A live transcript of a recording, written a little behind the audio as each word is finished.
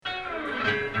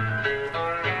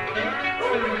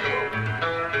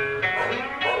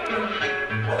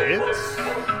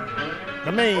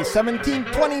The May 17,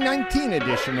 2019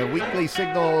 edition of Weekly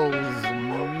Signals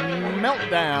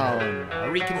Meltdown,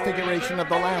 a reconfiguration of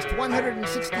the last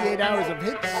 168 hours of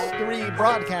history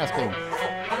broadcasting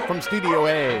from Studio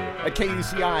A at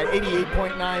KUCI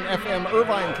 88.9 FM,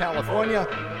 Irvine, California.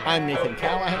 I'm Nathan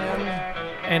Callahan.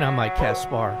 And I'm Mike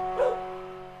Kaspar.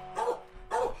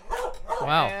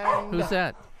 Wow, And, who's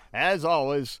that? As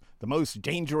always, the most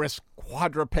dangerous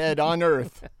quadruped on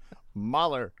Earth,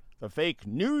 Mahler, the fake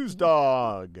news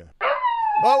dog.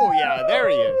 Oh, yeah, there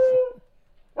he is.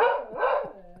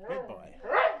 Good boy.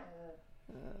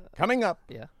 Coming up,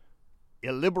 Yeah.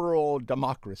 illiberal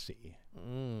democracy,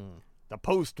 the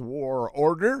post-war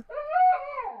order,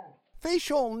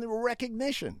 facial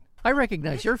recognition. I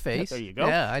recognize your face. There you go.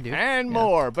 Yeah, I do. And Yeah.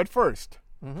 more. But first,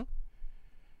 do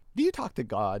you talk to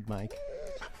God, Mike?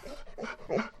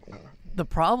 The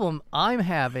problem I'm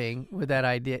having with that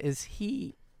idea is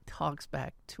he talks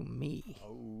back to me.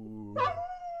 Oh,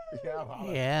 yeah,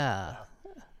 Mahler. Yeah,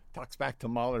 Talks back to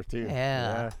Mahler, too.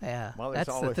 yeah. Mahler's That's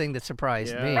the always- thing that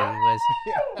surprised Yeah. me was,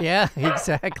 yeah,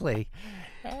 exactly.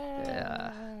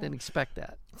 Yeah, didn't expect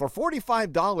that. For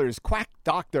 $45, quack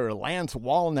doctor Lance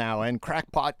Wallnow and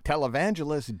crackpot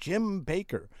televangelist Jim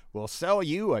Baker will sell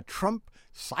you a Trump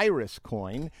Cyrus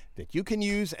coin that you can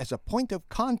use as a point of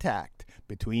contact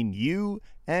between you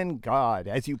and God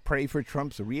as you pray for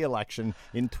Trump's re-election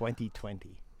in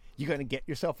 2020. You going to get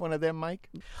yourself one of them, Mike?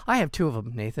 I have two of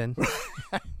them, Nathan.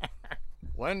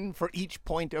 One for each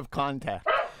point of contact.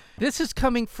 This is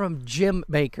coming from Jim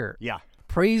Baker. Yeah.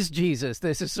 Praise Jesus.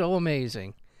 This is so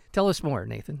amazing. Tell us more,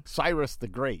 Nathan. Cyrus the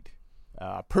Great,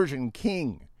 Persian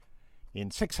king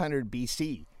in 600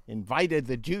 BC, invited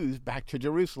the Jews back to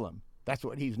Jerusalem. That's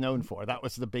what he's known for. That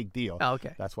was the big deal. Oh,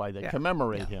 okay. That's why they Yeah.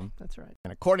 commemorate Yeah, him. That's right.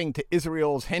 And according to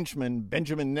Israel's henchman,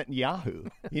 Benjamin Netanyahu,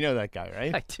 you know that guy,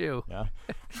 right? I do. Yeah.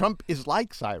 Trump is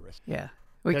like Cyrus Yeah.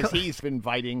 We because call he's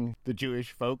inviting the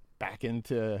Jewish folk back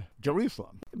into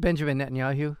Jerusalem. Benjamin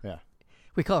Netanyahu. Yeah.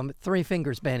 We call him Three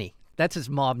Fingers Benny. That's his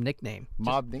mob nickname.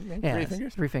 Mob nickname? Yeah, Three it's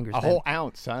fingers? Three Fingers A Benny. whole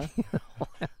ounce, huh?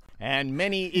 And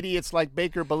many idiots like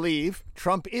Baker believe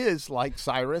Trump is, like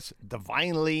Cyrus,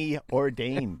 divinely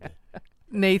ordained.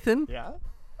 Nathan, Yeah?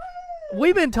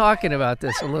 we've been talking about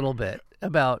this a little bit,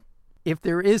 about if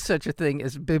there is such a thing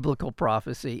as biblical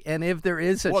prophecy, and if there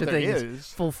is such Well, a there thing as is.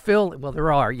 fulfill. Well,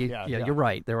 there are. Yeah. You're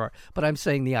right. There are. But I'm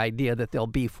saying the idea that they'll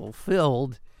be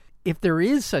fulfilled. If there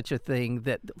is such a thing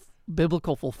that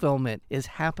biblical fulfillment is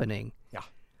happening, Yeah.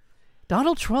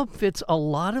 Donald Trump checks a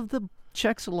lot of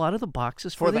the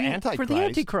boxes For the Antichrist. For the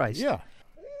Antichrist. Yeah.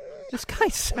 This guy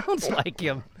sounds like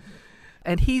him.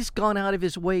 And he's gone out of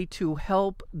his way to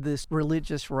help this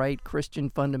religious right Christian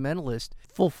fundamentalist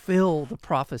fulfill the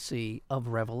prophecy of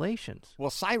Revelations. Well,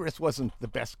 Cyrus wasn't the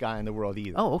best guy in the world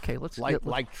either. Oh, okay. Let's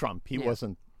Like Trump. He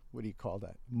wasn't, what do you call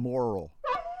that? Moral.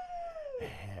 Yeah.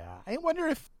 I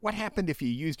wonder what happened if you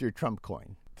used your Trump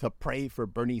coin to pray for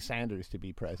Bernie Sanders to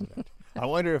be president. I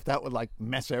wonder if that would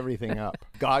mess everything up.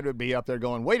 God would be up there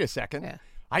going, wait a second. Yeah.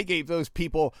 I gave those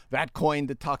people that coin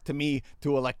to talk to me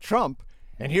to elect Trump,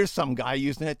 and here's some guy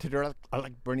using it to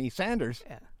elect Bernie Sanders.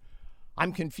 Yeah.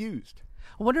 I'm confused.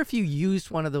 I wonder if you used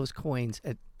one of those coins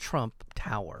at Trump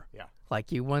Tower. Yeah.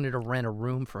 Like you wanted to rent a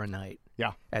room for a night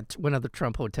Yeah. at one of the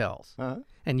Trump hotels. Uh-huh.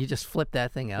 And you just flipped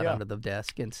that thing out Yeah. onto the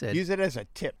desk and said, Use it as a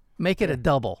tip. make it a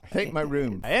double. Take my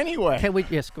room. Anyway.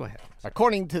 Yes, go ahead.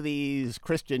 According to these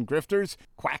Christian grifters,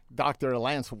 quack Dr.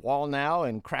 Lance Wallnow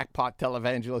and crackpot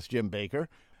televangelist Jim Baker,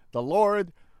 the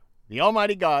Lord, the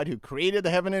Almighty God, who created the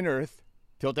heaven and earth,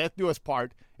 till death do us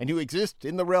part, and who exists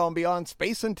in the realm beyond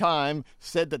space and time,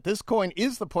 said that this coin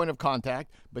is the point of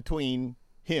contact between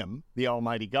him, the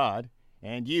Almighty God,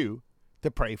 and you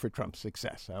to pray for Trump's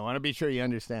success. I want to be sure you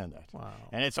understand that. Wow.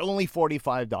 And it's only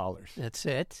 $45. That's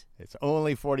it. It's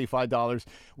only $45.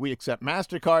 We accept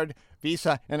MasterCard,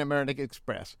 Visa, and American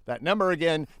Express. That number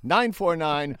again,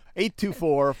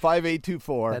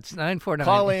 949-824-5824. That's 949.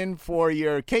 Call in for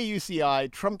your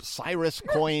KUCI Trump Cyrus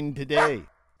coin today.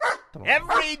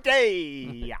 Every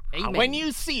day. Amen. When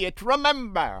you see it,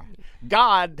 remember,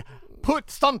 God put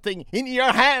something in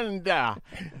your hand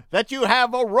that you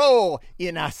have a role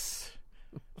in us.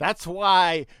 That's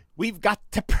why we've got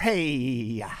to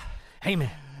pray.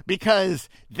 Amen. Because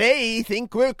they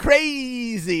think we're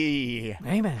crazy,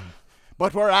 Amen.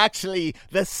 but we're actually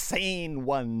the sane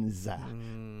ones.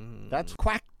 That's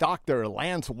quack Dr.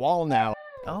 Lance Wallnow.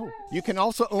 Oh, You can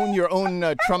also own your own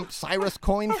Trump Cyrus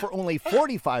coin for only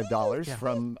 $45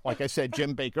 from, like I said,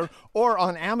 Jim Baker, or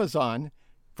on Amazon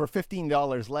for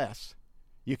 $15 less.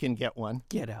 You can get one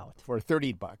get out. for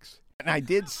 $30. And I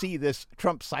did see this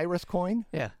Trump Cyrus coin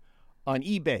Yeah. on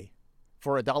eBay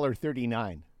for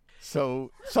 $1.39.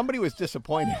 So somebody was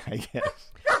disappointed, I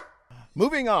guess.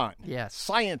 Moving on. Yes.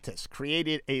 Scientists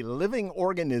created a living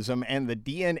organism and the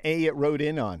DNA it wrote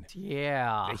in on.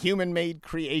 Yeah. The human-made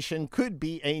creation could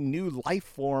be a new life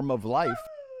form of life.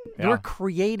 We're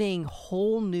creating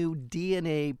whole new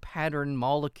DNA pattern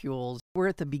molecules. We're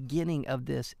at the beginning of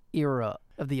this era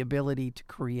of the ability to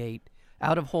create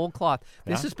out of whole cloth.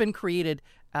 This has been created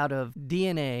out of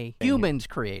DNA humans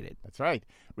created. That's right.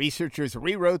 Researchers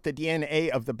rewrote the DNA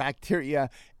of the bacteria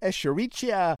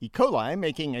Escherichia E. coli,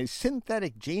 making a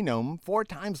synthetic genome 4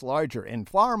 times larger and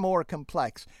far more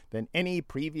complex than any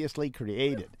previously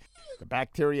created. The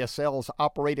bacteria cells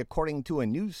operate according to a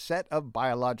new set of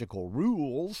biological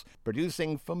rules,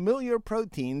 producing familiar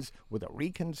proteins with a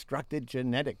reconstructed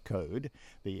genetic code.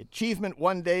 The achievement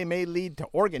one day may lead to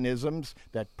organisms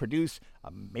that produce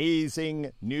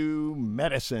amazing new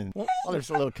medicine. Well,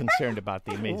 there's a little concerned about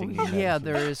the amazing new medicine. Yeah,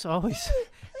 there is always...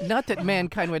 Not that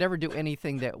mankind would ever do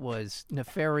anything that was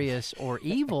nefarious or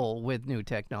evil with new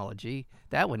technology.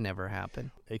 That would never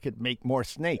happen. They could make more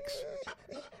snakes.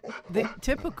 The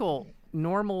typical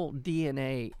normal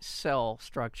DNA cell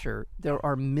structure, there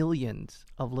are millions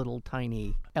of little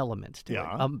tiny elements to it,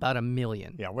 about 1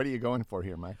 million. Yeah, what are you going for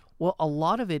here, Mike? Well, a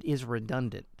lot of it is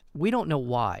redundant. We don't know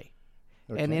why.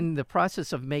 Okay. And in the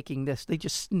process of making this, they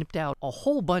just snipped out a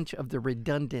whole bunch of the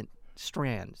redundant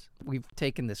strands. We've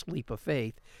taken this leap of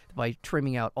faith by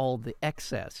trimming out all the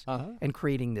excess and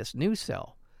creating this new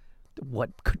cell.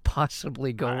 What could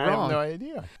possibly go wrong? I have no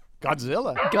idea.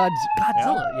 Godzilla.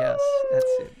 Godzilla, yes. That's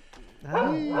it.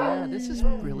 Yeah, this is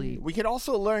really... We could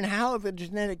also learn how the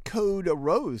genetic code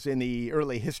arose in the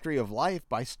early history of life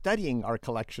by studying our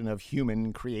collection of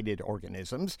human-created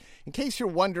organisms. In case you're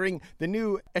wondering, the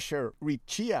new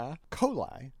Escherichia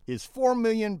coli is 4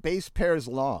 million base pairs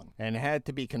long and had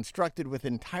to be constructed with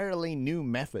entirely new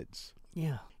methods.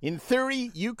 Yeah. In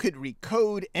theory, you could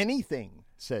recode anything,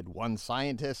 said one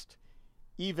scientist,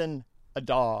 even a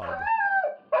dog.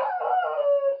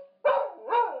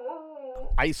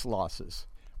 Ice losses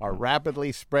are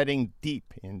rapidly spreading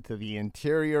deep into the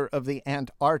interior of the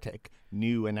Antarctic,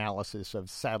 new analysis of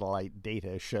satellite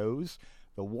data shows.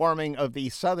 The warming of the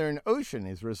Southern Ocean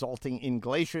is resulting in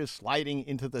glaciers sliding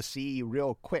into the sea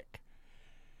real quick,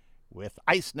 with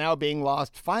ice now being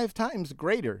lost 5 times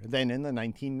greater than in the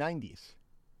 1990s.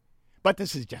 But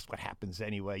this is just what happens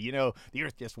anyway. You know, the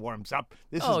Earth just warms up.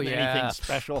 This isn't anything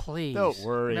special. Please. Don't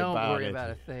worry about it. Don't worry about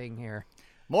a thing here.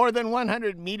 More than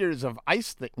 100 meters of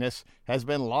ice thickness has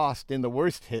been lost in the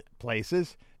worst hit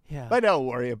places. Yeah. But don't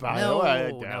worry about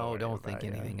it. Don't think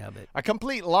anything of it. A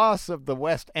complete loss of the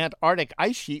West Antarctic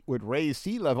ice sheet would raise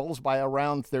sea levels by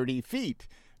around 30 feet,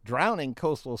 drowning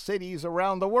coastal cities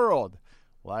around the world,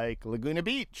 like Laguna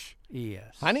Beach,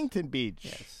 yes, Huntington Beach,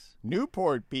 yes,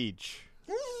 Newport Beach.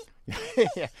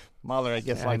 Mahler, I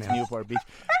guess, likes Newport Beach.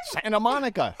 Santa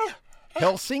Monica,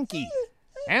 Helsinki,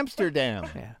 Amsterdam.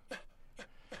 Yeah.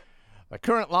 The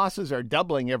current losses are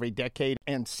doubling every decade,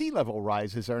 and sea level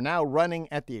rises are now running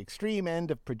at the extreme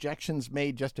end of projections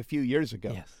made just a few years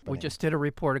ago. Yes. We just did a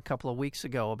report a couple of weeks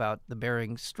ago about the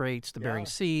Bering Straits, the Bering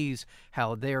Seas,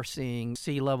 how they're seeing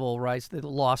sea level rise, the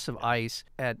loss of ice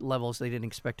at levels they didn't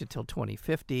expect until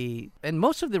 2050. And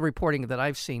most of the reporting that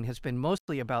I've seen has been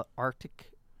mostly about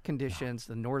Arctic conditions,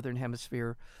 the northern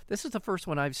hemisphere. This is the first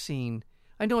one I've seen.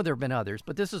 I know there have been others,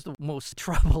 but this is the most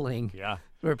troubling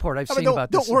report I've seen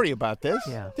about this. Don't worry about this.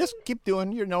 Yeah. Just keep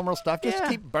doing your normal stuff. Just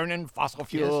keep burning fossil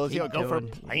fuels. Go for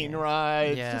plane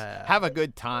rides. Yeah. Just have a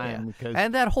good time. Yeah.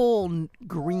 And that whole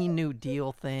Green New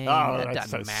Deal thing, that that's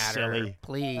doesn't so matter. silly.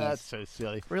 Please. That's so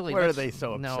silly. Really? What are they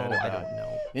so upset about? No, I don't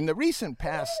know. In the recent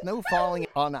past, snow falling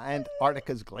on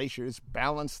Antarctica's glaciers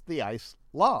balanced the ice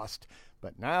lost.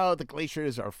 But now the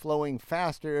glaciers are flowing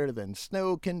faster than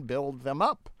snow can build them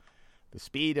up. The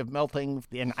speed of melting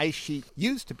an ice sheet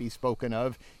used to be spoken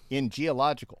of in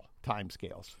geological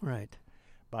timescales. Right.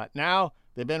 But now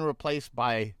they've been replaced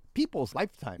by people's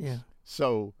lifetimes. Yeah.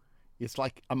 So it's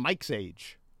like a Mike's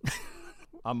age,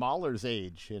 a Mahler's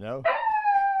age, you know?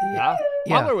 Yeah.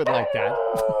 Mahler would like that.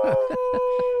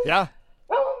 Yeah.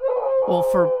 Well,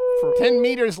 for 10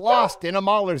 meters lost in a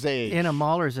Mahler's age. in a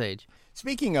Mahler's age.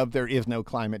 Speaking of there is no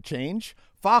climate change,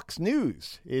 Fox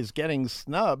News is getting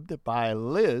snubbed by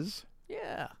Liz,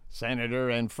 Yeah. Senator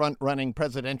and front-running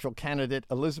presidential candidate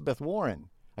Elizabeth Warren.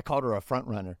 I called her a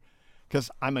front-runner because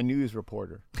I'm a news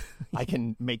reporter. I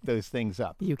can make those things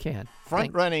up. You can.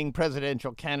 Front-running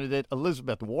presidential candidate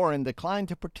Elizabeth Warren declined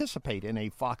to participate in a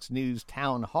Fox News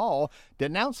town hall,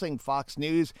 denouncing Fox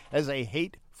News as a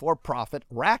hate-for-profit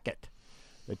racket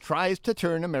that tries to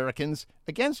turn Americans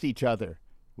against each other,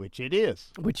 which it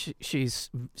is. Which she's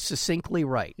succinctly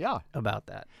right Yeah. about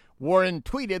that. Warren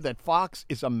tweeted that Fox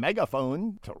is a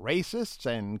megaphone to racists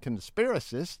and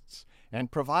conspiracists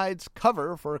and provides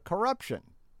cover for corruption.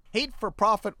 Hate for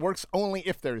profit works only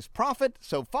if there's profit,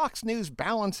 so Fox News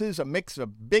balances a mix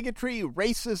of bigotry,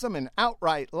 racism, and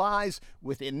outright lies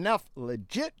with enough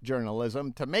legit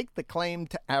journalism to make the claim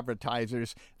to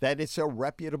advertisers that it's a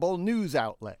reputable news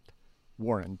outlet.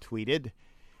 Warren tweeted,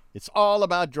 "It's all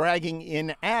about dragging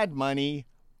in ad money,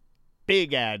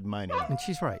 big ad money." And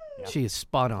she's right. Yep. She is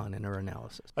spot on in her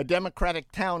analysis. A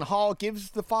Democratic town hall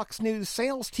gives the Fox News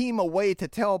sales team a way to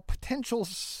tell potential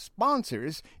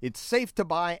sponsors it's safe to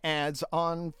buy ads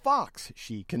on Fox,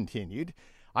 she continued.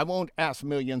 "I won't ask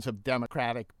millions of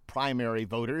Democratic primary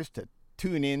voters to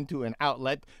tune in to an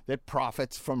outlet that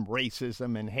profits from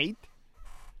racism and hate."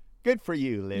 Good for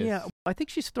you, Liz. Yeah, I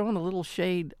think she's throwing a little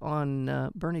shade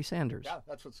on Bernie Sanders. Yeah,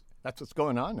 that's what's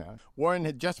going on now. Warren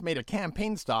had just made a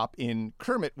campaign stop in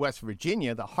Kermit, West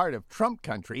Virginia, the heart of Trump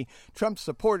country. Trump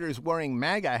supporters wearing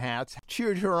MAGA hats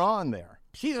cheered her on there.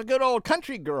 "She's a good old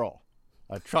country girl,"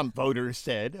 a Trump voter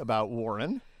said about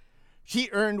Warren.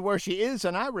 "She earned where she is,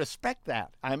 and I respect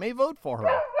that. I may vote for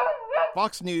her."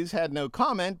 Fox News had no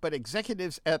comment, but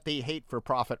executives at the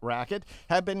hate-for-profit racket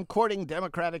have been courting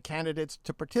Democratic candidates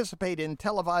to participate in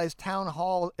televised town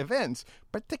hall events,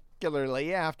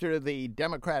 particularly after the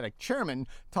Democratic chairman,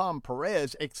 Tom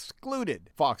Perez, excluded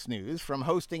Fox News from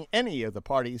hosting any of the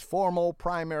party's formal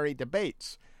primary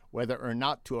debates. Whether or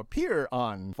not to appear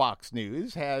on Fox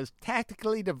News has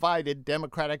tactically divided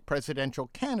Democratic presidential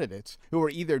candidates who are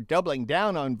either doubling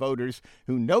down on voters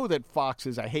who know that Fox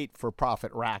is a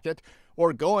hate-for-profit racket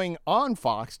or going on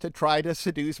Fox to try to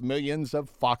seduce millions of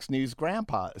Fox News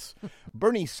grandpas.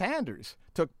 Bernie Sanders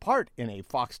took part in a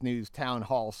Fox News town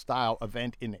hall-style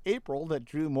event in April that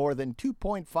drew more than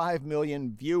 2.5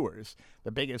 million viewers,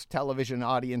 the biggest television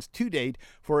audience to date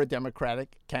for a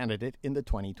Democratic candidate in the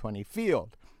 2020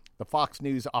 field. The Fox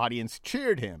News audience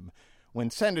cheered him. When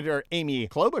Senator Amy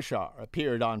Klobuchar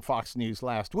appeared on Fox News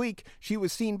last week, she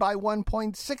was seen by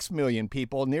 1.6 million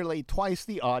people, nearly twice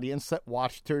the audience that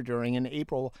watched her during an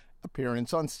April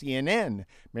appearance on CNN.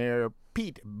 Mayor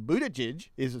Pete Buttigieg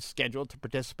is scheduled to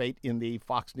participate in the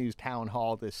Fox News town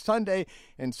hall this Sunday,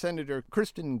 and Senator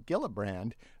Kirsten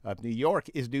Gillibrand of New York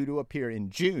is due to appear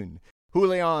in June.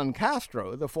 Julian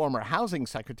Castro, the former housing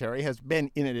secretary, has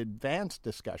been in advanced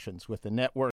discussions with the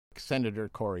network. Senator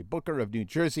Cory Booker of New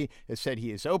Jersey has said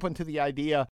he is open to the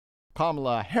idea.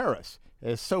 Kamala Harris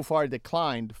has so far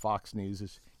declined Fox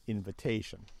News'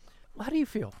 invitation. How do you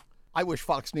feel? I wish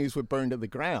Fox News would burn to the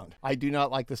ground. I do not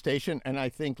like the station, and I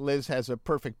think Liz has a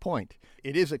perfect point.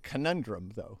 It is a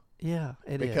conundrum, though. Yeah,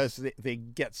 it is. Because they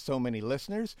get so many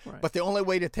listeners. Right. But the only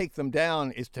way to take them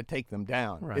down is to take them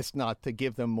down. Right. It's not to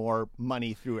give them more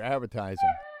money through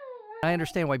advertising. I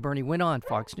understand why Bernie went on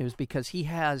Fox News, because he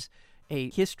has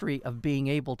a history of being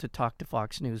able to talk to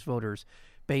Fox News voters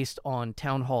based on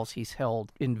town halls he's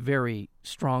held in very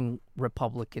strong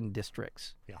Republican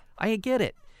districts. Yeah. I get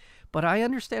it. But I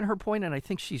understand her point, and I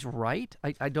think she's right.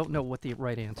 I don't know what the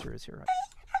right answer is here.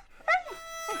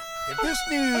 If this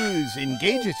news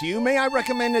engages you, may I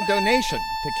recommend a donation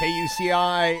to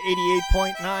KUCI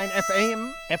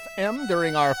 88.9 FM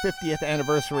during our 50th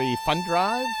anniversary fund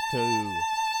drive to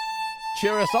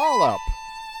cheer us all up.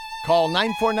 Call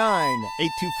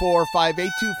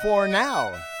 949-824-5824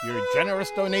 now. Your generous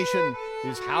donation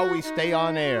is how we stay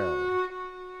on air.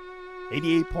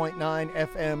 88.9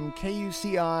 FM,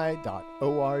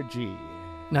 KUCI.org.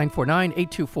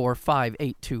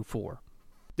 949-824-5824.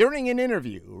 During an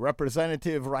interview,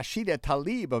 Representative Rashida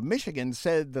Tlaib of Michigan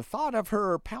said the thought of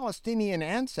her Palestinian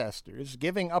ancestors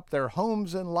giving up their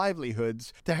homes and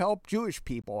livelihoods to help Jewish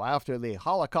people after the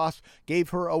Holocaust gave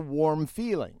her a warm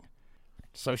feeling.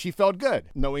 So she felt good,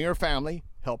 knowing her family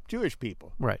helped Jewish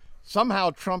people. Right. Somehow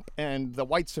Trump and the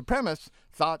white supremacists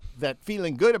thought that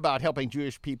feeling good about helping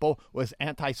Jewish people was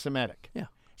anti-Semitic. Yeah.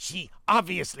 She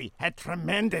obviously had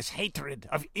tremendous hatred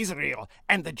of Israel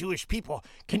and the Jewish people.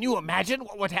 Can you imagine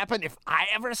what would happen if I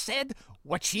ever said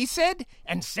what she said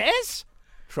and says?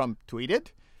 Trump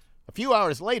tweeted. A few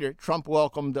hours later, Trump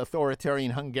welcomed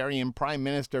authoritarian Hungarian Prime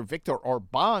Minister Viktor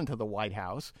Orbán to the White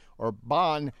House.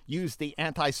 Orbán used the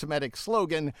anti-Semitic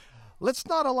slogan, "Let's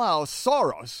not allow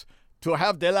Soros to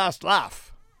have the last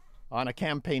laugh," on a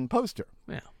campaign poster.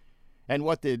 Yeah. And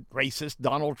what did racist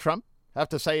Donald Trump have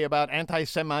to say about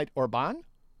anti-Semite Orbán?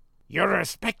 "You're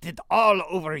respected all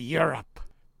over Europe.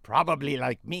 Probably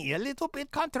like me, a little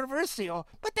bit controversial,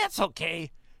 but that's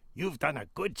okay. You've done a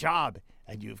good job,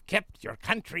 and you've kept your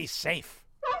country safe."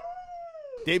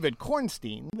 David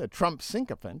Cornstein, the Trump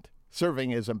sycophant,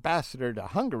 serving as ambassador to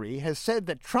Hungary, has said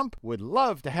that Trump would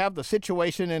love to have the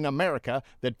situation in America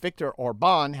that Viktor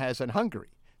Orban has in Hungary.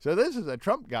 So this is a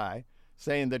Trump guy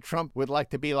saying that Trump would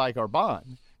like to be like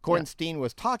Orban. Kornstein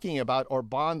was talking about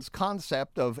Orban's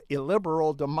concept of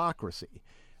illiberal democracy.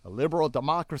 A liberal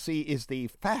democracy is the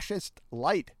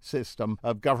fascist-light system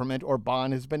of government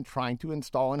Orban has been trying to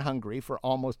install in Hungary for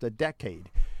almost a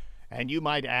decade. And you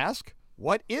might ask,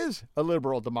 what is a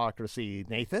liberal democracy,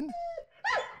 Nathan?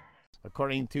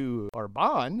 According to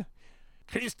Orban,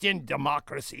 Christian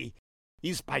democracy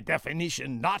is by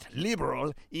definition not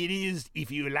liberal. It is,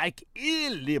 if you like,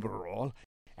 illiberal.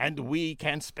 And we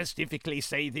can specifically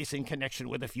say this in connection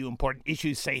with a few important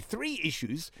issues, say 3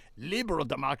 issues. Liberal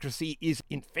democracy is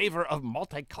in favor of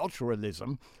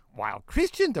multiculturalism, while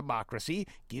Christian democracy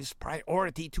gives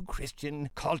priority to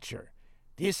Christian culture.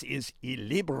 This is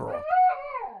illiberal.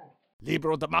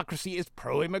 Liberal democracy is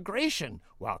pro-immigration,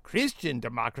 while Christian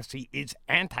democracy is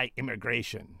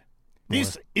anti-immigration.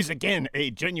 This is again a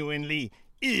genuinely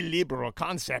illiberal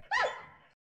concept.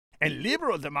 And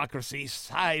liberal democracy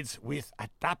sides with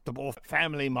adaptable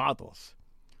family models,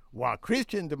 while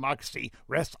Christian democracy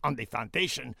rests on the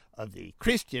foundation of the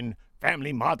Christian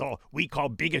family model we call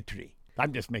bigotry.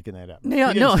 I'm just making that up.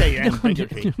 Yeah, He didn't say no,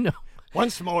 bigotry. no.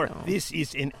 Once more, this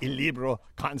is an illiberal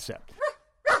concept.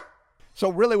 So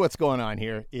really what's going on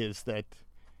here is that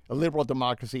a liberal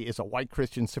democracy is a white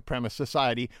Christian supremacist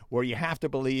society where you have to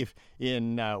believe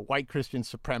in white Christian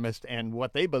supremacists and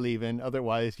what they believe in,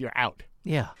 otherwise you're out.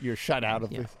 Yeah. You're shut out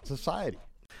of the society.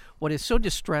 What is so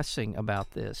distressing about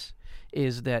this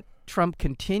is that Trump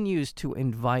continues to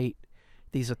invite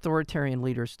these authoritarian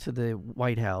leaders to the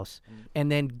White House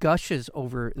and then gushes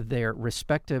over their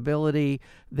respectability,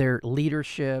 their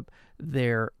leadership,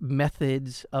 their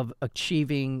methods of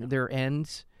achieving their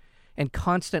ends, and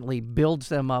constantly builds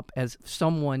them up as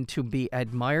someone to be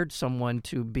admired, someone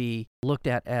to be looked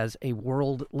at as a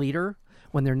world leader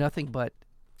when they're nothing but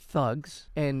thugs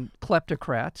and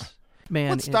kleptocrats.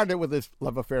 What started with his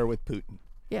love affair with Putin?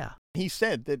 Yeah. He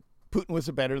said that Putin was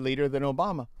a better leader than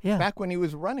Obama back when he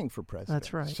was running for president.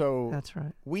 That's right. So that's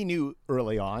right. We knew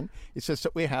early on. It's just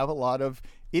that we have a lot of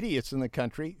idiots in the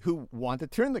country who want to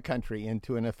turn the country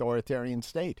into an authoritarian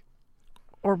state.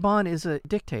 Orban is a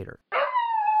dictator.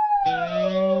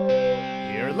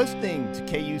 You're listening to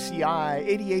KUCI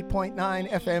 88.9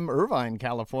 FM, Irvine,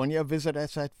 California. Visit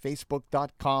us at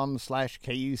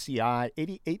facebook.com/KUCI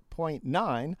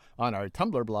 88.9, on our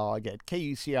Tumblr blog at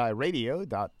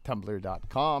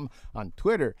kuciradio.tumblr.com, on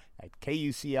Twitter at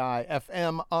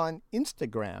KUCI-FM, on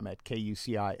Instagram at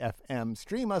KUCI-FM.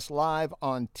 Stream us live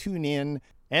on TuneIn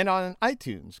and on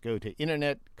iTunes. Go to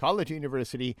Internet College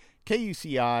University,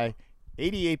 KUCI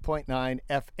 88.9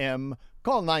 FM.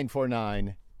 Call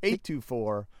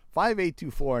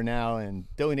 949-824-5824 now and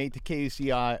donate to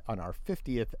KUCI on our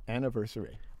 50th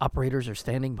anniversary. Operators are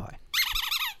standing by.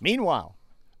 Meanwhile,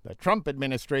 the Trump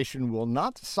administration will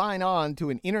not sign on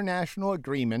to an international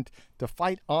agreement to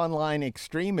fight online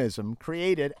extremism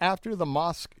created after the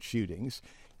mosque shootings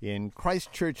in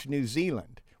Christchurch, New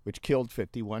Zealand, which killed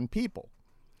 51 people.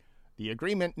 The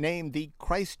agreement, named the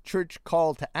Christchurch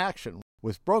Call to Action,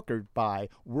 was brokered by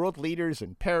world leaders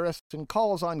in Paris and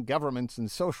calls on governments and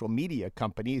social media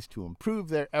companies to improve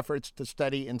their efforts to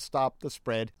study and stop the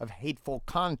spread of hateful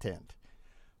content.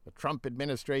 The Trump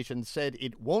administration said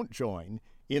it won't join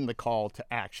in the call to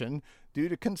action due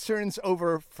to concerns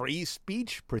over free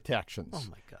speech protections. Oh,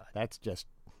 my God. That's just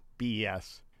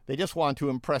BS. They just want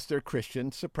to impress their Christian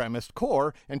supremacist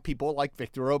core and people like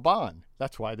Viktor Orban.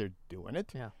 That's why they're doing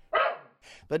it. Yeah.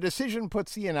 The decision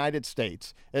puts the United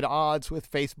States at odds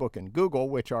with Facebook and Google,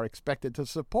 which are expected to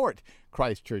support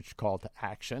Christchurch Call to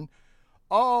Action.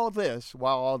 All this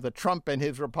while the Trump and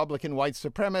his Republican white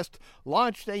supremacists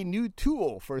launched a new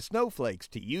tool for snowflakes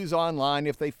to use online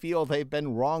if they feel they've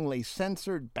been wrongly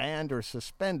censored, banned, or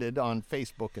suspended on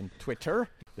Facebook and Twitter.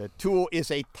 The tool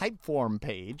is a Typeform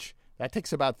page that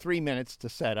takes about 3 minutes to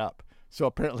set up. So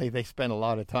apparently they spent a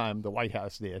lot of time, the White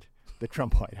House did, the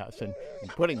Trump White House, in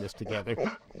putting this together.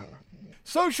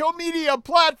 Social media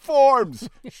platforms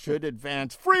should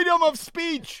advance freedom of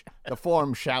speech, the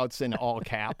form shouts in all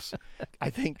caps.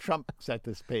 I think Trump set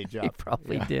this page up. He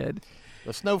probably did.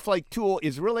 The Snowflake tool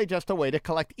is really just a way to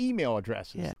collect email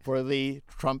addresses for the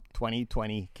Trump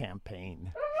 2020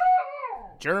 campaign.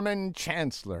 German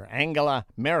Chancellor Angela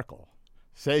Merkel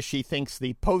says she thinks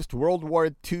the post-World War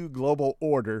II global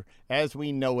order as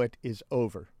we know it is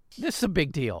over. This is a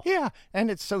big deal. Yeah,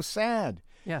 and it's so sad.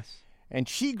 Yes. And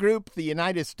she grouped the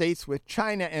United States with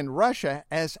China and Russia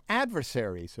as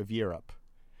adversaries of Europe.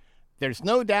 There's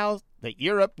no doubt that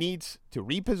Europe needs to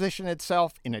reposition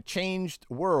itself in a changed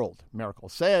world, Merkel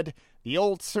said. The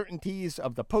old certainties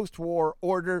of the post-war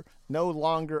order no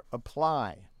longer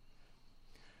apply.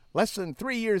 Less than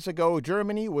 3 years ago,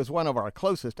 Germany was one of our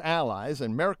closest allies,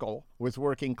 and Merkel was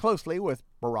working closely with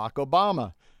Barack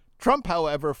Obama. Trump,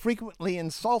 however, frequently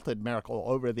insulted Merkel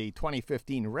over the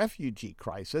 2015 refugee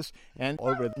crisis and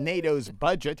over NATO's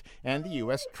budget and the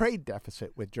U.S. trade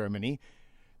deficit with Germany.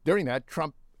 During that,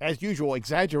 Trump, as usual,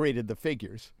 exaggerated the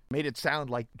figures, made it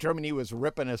sound like Germany was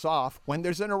ripping us off when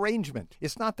there's an arrangement.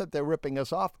 It's not that they're ripping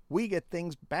us off. We get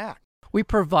things back. We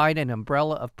provide an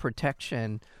umbrella of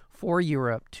protection for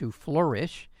Europe to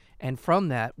flourish, and from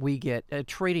that we get a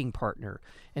trading partner.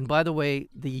 And by the way,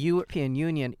 the European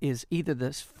Union is either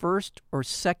the first or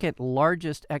second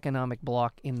largest economic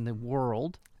bloc in the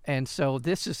world. And so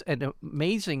this is an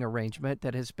amazing arrangement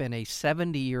that has been a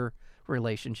 70-year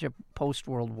relationship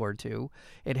post-World War II.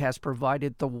 It has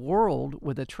provided the world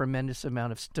with a tremendous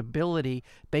amount of stability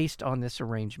based on this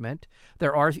arrangement.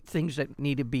 There are things that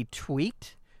need to be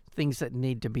tweaked, things that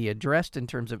need to be addressed in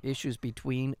terms of issues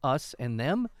between us and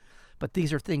them, but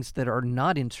these are things that are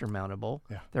not insurmountable.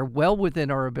 Yeah. They're well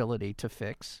within our ability to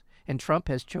fix, and Trump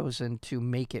has chosen to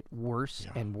make it worse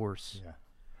and worse. Yeah.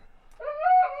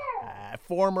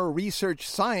 Former research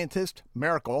scientist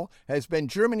Merkel has been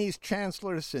Germany's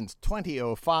chancellor since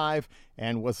 2005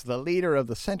 and was the leader of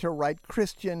the center-right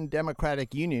Christian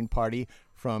Democratic Union Party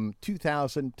from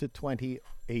 2000 to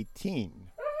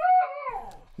 2018.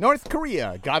 North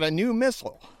Korea got a new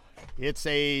missile. It's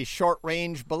a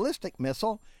short-range ballistic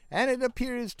missile, and it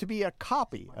appears to be a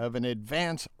copy of an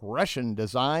advanced Russian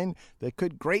design that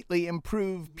could greatly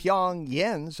improve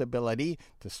Pyongyang's ability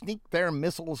to sneak their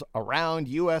missiles around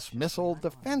U.S. missile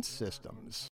defense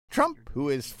systems. Trump, who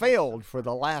has failed for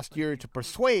the last year to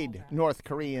persuade North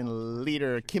Korean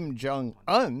leader Kim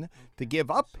Jong-un to give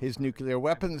up his nuclear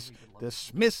weapons,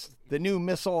 dismissed the new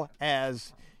missile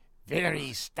as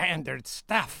very standard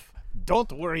stuff.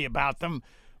 Don't worry about them.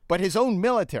 But his own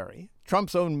military,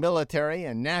 Trump's own military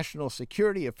and national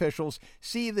security officials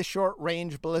see the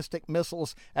short-range ballistic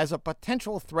missiles as a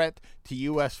potential threat to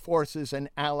U.S. forces and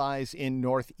allies in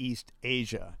Northeast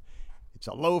Asia. It's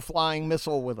a low-flying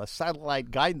missile with a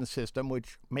satellite guidance system,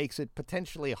 which makes it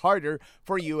potentially harder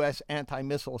for U.S.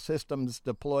 anti-missile systems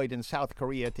deployed in South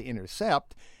Korea to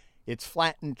intercept. Its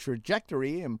flattened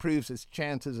trajectory improves its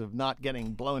chances of not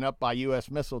getting blown up by U.S.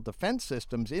 missile defense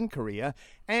systems in Korea,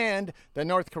 and the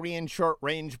North Korean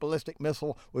short-range ballistic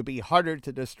missile would be harder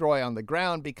to destroy on the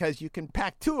ground because you can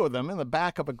pack two of them in the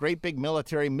back of a great big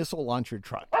military missile launcher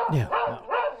truck. Yeah.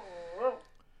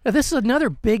 Now, this is another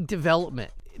big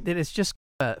development that is just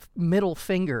a middle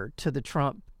finger to the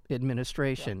Trump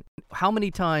administration. Yeah. How many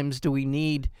times do we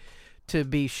need to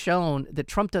be shown that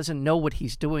Trump doesn't know what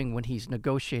he's doing when he's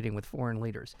negotiating with foreign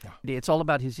leaders? Yeah. It's all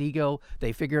about his ego.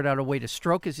 They figured out a way to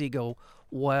stroke his ego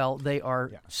while they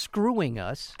are screwing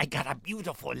us. I got a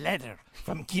beautiful letter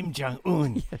from Kim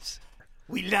Jong-un. Yes.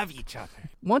 We love each other.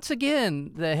 Once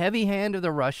again, the heavy hand of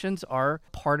the Russians are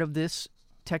part of this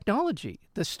technology.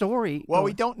 The story... Well,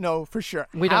 we don't know for sure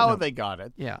how they got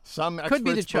it. Yeah. Some experts could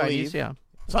be the Chinese,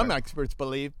 Some experts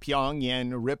believe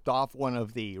Pyongyang ripped off one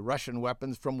of the Russian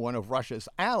weapons from one of Russia's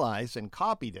allies and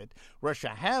copied it. Russia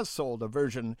has sold a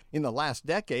version in the last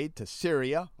decade to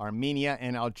Syria, Armenia,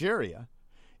 and Algeria.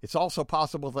 It's also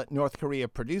possible that North Korea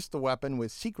produced the weapon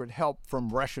with secret help from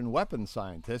Russian weapons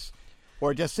scientists,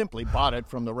 or just simply bought it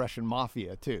from the Russian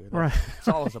mafia, too. Right. It's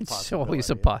always a possibility. It's always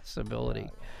a possibility.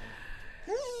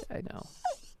 I know.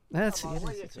 That's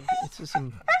it's just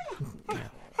some... Yeah.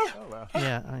 Oh, well.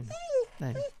 Yeah, I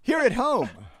know. Here at home,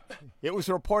 it was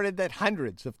reported that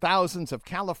hundreds of thousands of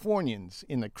Californians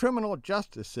in the criminal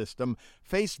justice system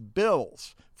face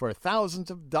bills for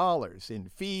thousands of dollars in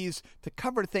fees to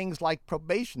cover things like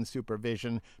probation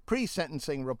supervision,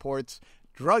 pre-sentencing reports,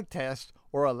 drug tests,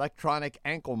 or electronic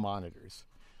ankle monitors.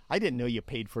 I didn't know you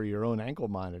paid for your own ankle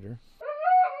monitor.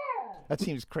 That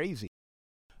seems crazy.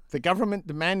 The government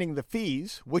demanding the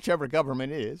fees, whichever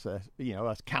government it is, a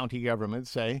county government,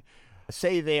 say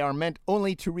they are meant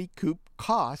only to recoup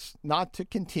costs, not to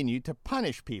continue to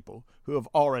punish people who have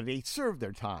already served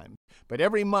their time. But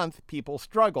every month, people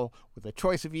struggle with the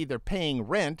choice of either paying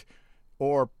rent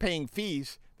or paying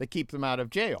fees that keep them out of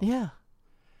jail. Yeah.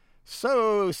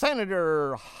 So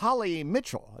Senator Holly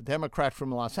Mitchell, a Democrat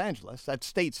from Los Angeles, that's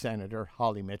State Senator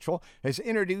Holly Mitchell, has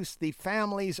introduced the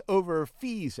Families Over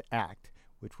Fees Act,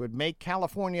 which would make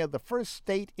California the first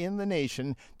state in the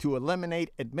nation to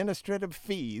eliminate administrative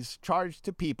fees charged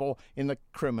to people in the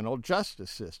criminal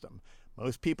justice system.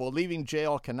 Most people leaving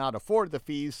jail cannot afford the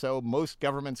fees, so most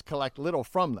governments collect little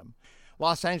from them.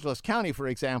 Los Angeles County, for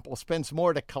example, spends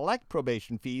more to collect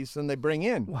probation fees than they bring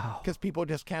in. Wow. Because people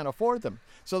just can't afford them.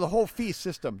 So the whole fee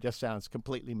system just sounds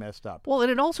completely messed up. Well,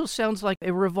 and it also sounds like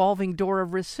a revolving door of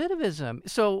recidivism.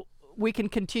 So we can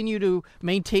continue to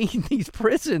maintain these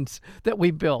prisons that we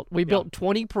built. We built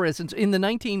 20 prisons. In the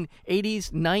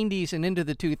 1980s, 90s, and into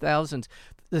the 2000s,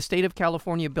 the state of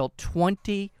California built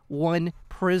 21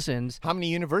 prisons. How many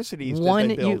universities did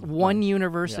they build? One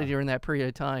university during that period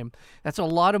of time. That's a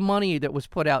lot of money that was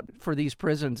put out for these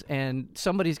prisons, and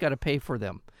somebody's got to pay for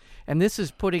them. And this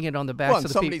is putting it on the backs of the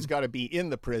people. Somebody's got to be in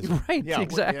the prison. Right,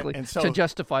 exactly, and so, to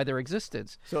justify their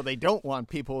existence. So they don't want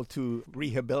people to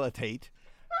rehabilitate.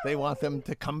 They want them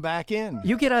to come back in.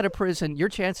 You get out of prison, your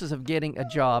chances of getting a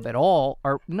job at all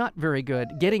are not very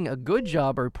good. Getting a good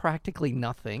job are practically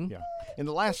nothing. Yeah. In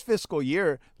the last fiscal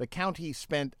year, the county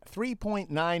spent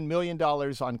 $3.9 million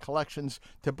on collections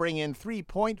to bring in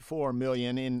 $3.4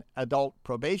 million in adult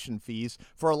probation fees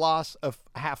for a loss of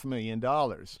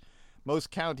 $500,000.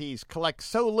 Most counties collect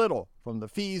so little from the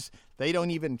fees, they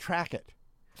don't even track it.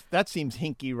 That seems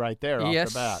hinky right there off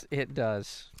the bat. Yes, it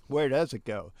does. Where does it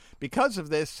go? Because of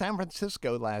this, San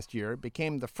Francisco last year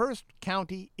became the first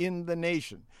county in the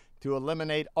nation to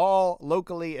eliminate all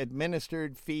locally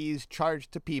administered fees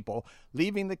charged to people,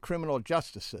 leaving the criminal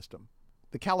justice system.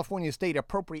 The California State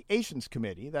Appropriations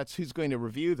Committee, that's who's going to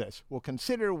review this, will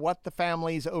consider what the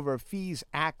Families Over Fees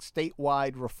Act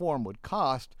statewide reform would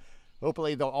cost.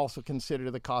 Hopefully, they'll also consider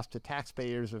the cost to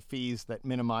taxpayers of fees that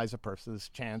minimize a person's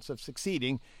chance of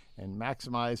succeeding and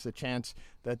maximize the chance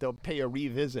that they'll pay a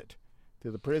revisit to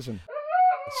the prison.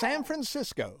 San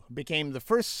Francisco became the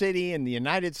first city in the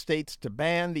United States to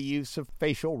ban the use of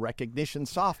facial recognition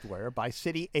software by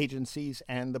city agencies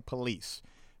and the police.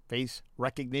 Face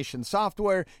recognition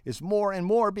software is more and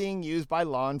more being used by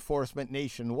law enforcement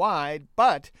nationwide,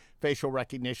 but facial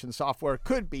recognition software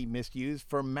could be misused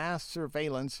for mass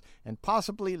surveillance and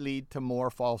possibly lead to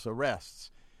more false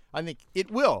arrests. I think it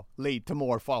will lead to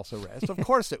more false arrests. Of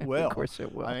course it will. Of course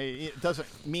it will. It doesn't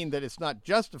mean that it's not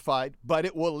justified, but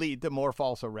it will lead to more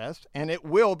false arrests, and it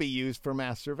will be used for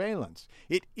mass surveillance.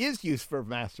 It is used for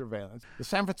mass surveillance. The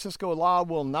San Francisco law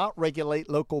will not regulate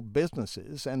local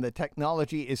businesses, and the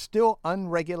technology is still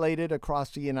unregulated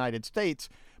across the United States.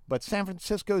 But San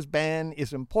Francisco's ban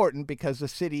is important because the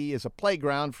city is a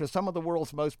playground for some of the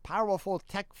world's most powerful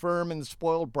tech firm and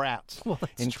spoiled brats,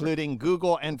 including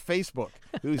Google and Facebook,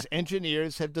 whose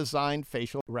engineers have designed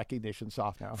facial recognition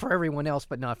software. For everyone else,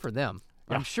 but not for them.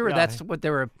 I'm sure that's what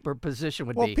their position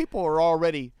would be. Well, people are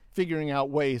already figuring out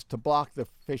ways to block the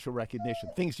facial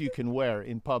recognition, things you can wear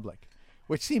in public,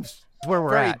 which seems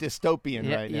very dystopian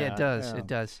right now. Yeah, it does. It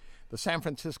does. The San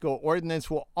Francisco ordinance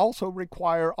will also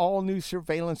require all new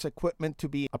surveillance equipment to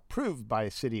be approved by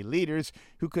city leaders,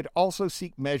 who could also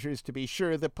seek measures to be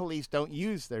sure that police don't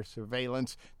use their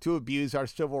surveillance to abuse our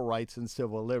civil rights and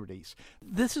civil liberties.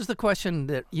 This is the question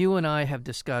that you and I have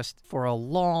discussed for a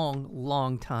long,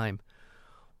 long time.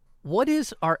 What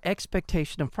is our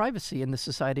expectation of privacy in the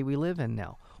society we live in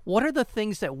now? What are the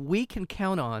things that we can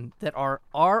count on that are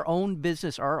our own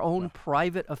business, our own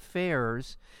private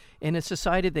affairs in a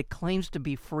society that claims to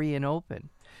be free and open?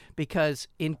 Because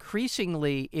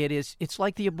increasingly it's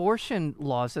like the abortion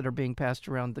laws that are being passed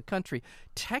around the country.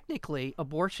 Technically,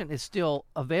 abortion is still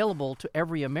available to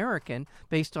every American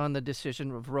based on the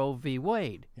decision of Roe v.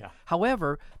 Wade. Yeah.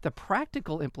 However, the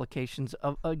practical implications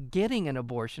of getting an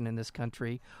abortion in this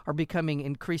country are becoming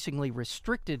increasingly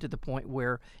restricted to the point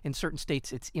where in certain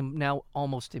states it's now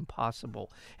almost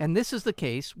impossible. And this is the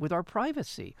case with our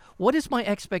privacy. What is my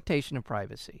expectation of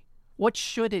privacy? What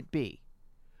should it be?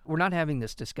 We're not having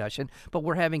this discussion, but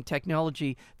we're having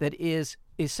technology that is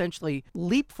essentially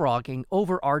leapfrogging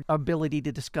over our ability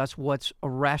to discuss what's a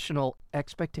rational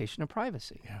expectation of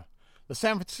privacy. Yeah. The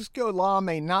San Francisco law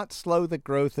may not slow the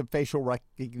growth of facial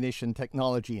recognition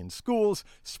technology in schools,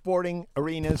 sporting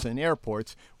arenas, and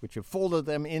airports, which have folded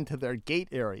them into their gate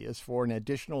areas for an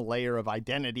additional layer of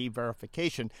identity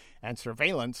verification and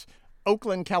surveillance.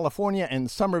 Oakland, California, and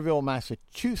Somerville,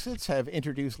 Massachusetts have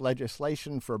introduced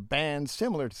legislation for bans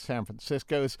similar to San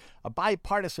Francisco's. A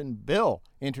bipartisan bill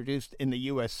introduced in the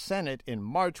U.S. Senate in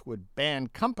March would ban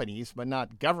companies, but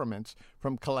not governments,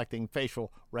 from collecting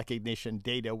facial recognition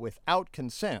data without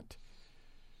consent.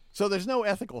 So there's no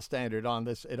ethical standard on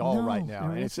this at all right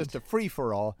now. And it's just a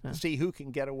free-for-all to see who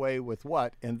can get away with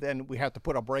what, and then we have to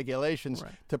put up regulations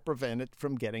to prevent it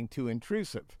from getting too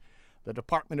intrusive. The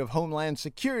Department of Homeland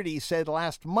Security said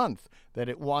last month that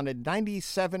it wanted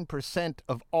 97%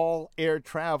 of all air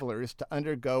travelers to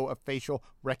undergo a facial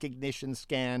recognition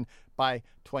scan by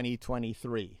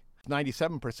 2023.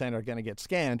 97% are going to get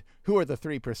scanned. Who are the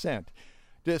 3%?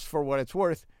 just for what it's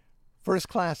worth, first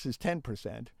class is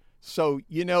 10%. So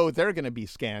you know they're going to be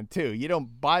scanned too. You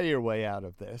don't buy your way out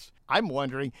of this. I'm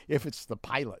wondering if it's the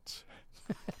pilots,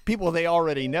 people they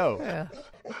already know. Yeah.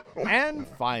 And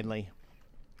finally,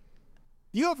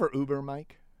 do you ever Uber,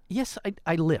 Mike? Yes,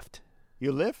 I Lyft.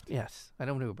 You Lyft? Yes, I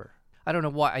don't Uber. I don't know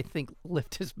why I think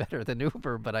Lyft is better than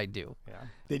Uber, but I do. Yeah.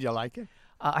 Did you like it?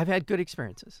 I've had good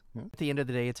experiences. At the end of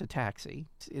the day, it's a taxi.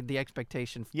 The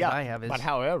expectation that I have is... but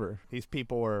however, these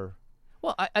people are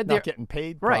they're not getting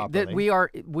paid right. properly. That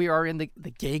we are in the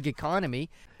gig economy.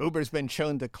 Uber's been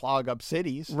shown to clog up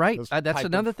cities. Right. Those That's type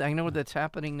another of- thing. I know that's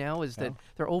happening now is that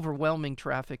they're overwhelming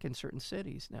traffic in certain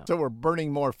cities now. So we're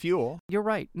burning more fuel. You're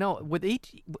right. No, with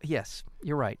each... Yes,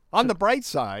 you're right. On the bright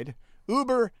side,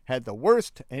 Uber had the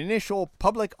worst initial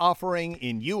public offering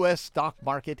in U.S. stock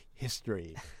market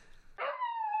history.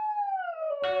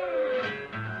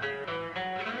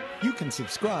 You can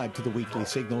subscribe to the Weekly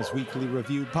Signals Weekly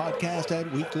Review podcast at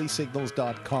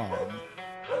weeklysignals.com.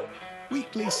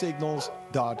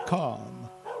 weeklysignals.com.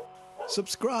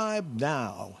 Subscribe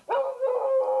now.